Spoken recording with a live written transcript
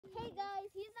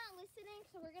listening,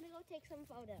 so we're gonna go take some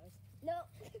photos. No.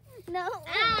 No.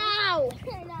 Ow!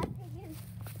 We're not taking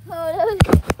photos.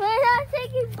 We're not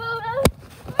taking photos.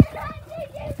 We're not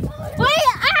taking photos. Wait,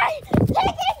 I'm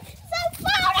taking some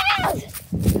photos!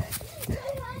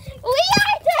 We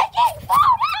are taking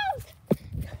photos!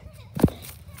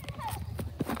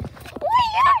 We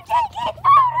are taking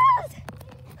photos!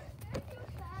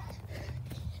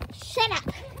 Shut up.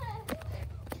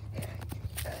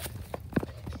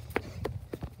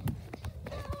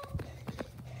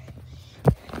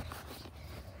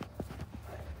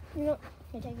 You know,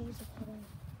 you're taking a photo.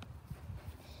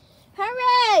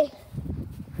 Hurry!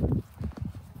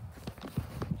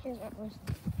 Here's what was.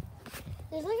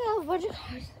 There's like a bunch of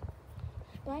cars.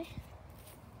 Bye.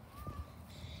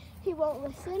 He won't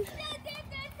listen.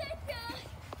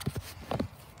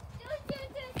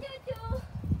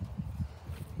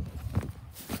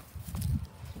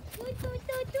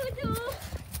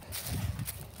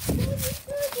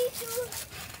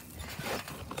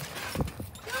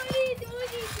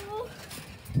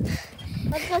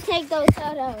 Let's go take those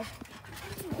photos.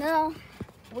 No.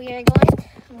 We are going.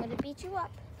 I'm going to beat you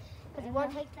up. Because you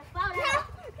won't take the photo. No.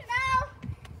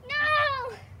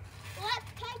 No.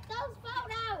 Let's take those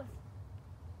photos.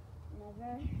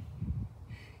 Never.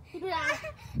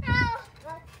 No.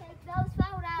 Let's take those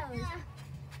photos.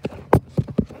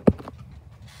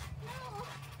 No.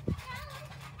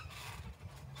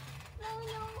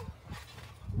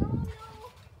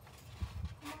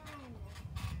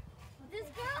 This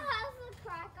girl has a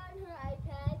crack on her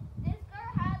iPad. This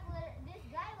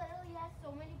guy literally has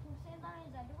so many poop stains on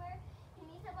his underwear. He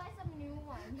needs to buy some new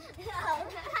ones.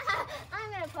 I'm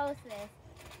going to post this.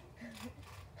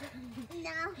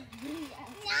 No.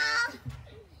 No.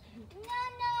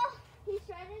 No. He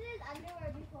shredded his underwear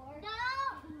before. No.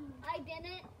 I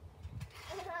didn't.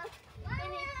 Stop.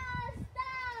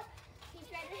 He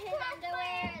shredded his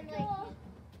underwear and like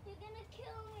You're gonna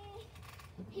kill me.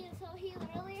 he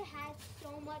literally has so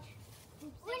much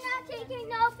poop stains. We're not on his taking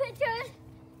underwear. no pictures.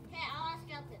 Okay, I'll ask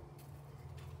Justin.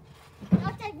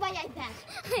 I'll take my iPad.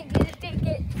 I'm gonna take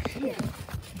it.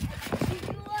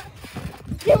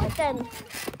 Do it then.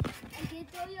 I can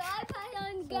throw your iPad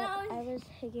on So down. I was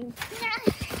taking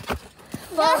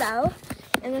photo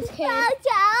and this kid.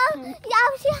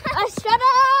 Shut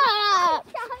up!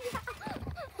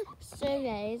 So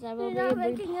guys, I will be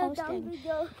posting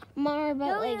more, but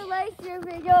Nobody like, likes your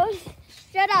videos.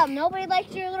 shut up! Nobody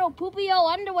likes your little poopy-o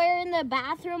underwear in the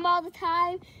bathroom all the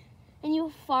time, and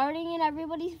you farting in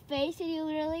everybody's face, and you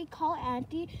literally call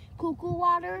Auntie cuckoo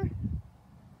water.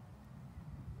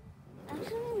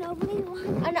 Actually, nobody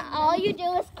wants. And all you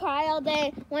do is cry all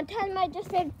day. One time I just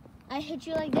said, I hit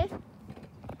you like this.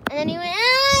 And then he went,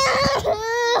 One time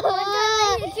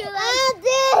I hit you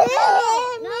like-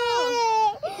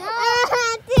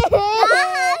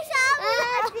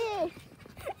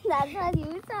 That's what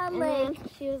you sound And like. then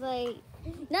she was like,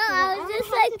 No, I was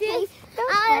just like this.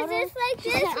 I was just like She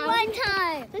this said, one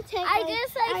time. "Let's take, I like,"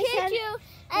 just like I hit said- you,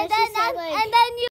 and and she then said, like- and then you.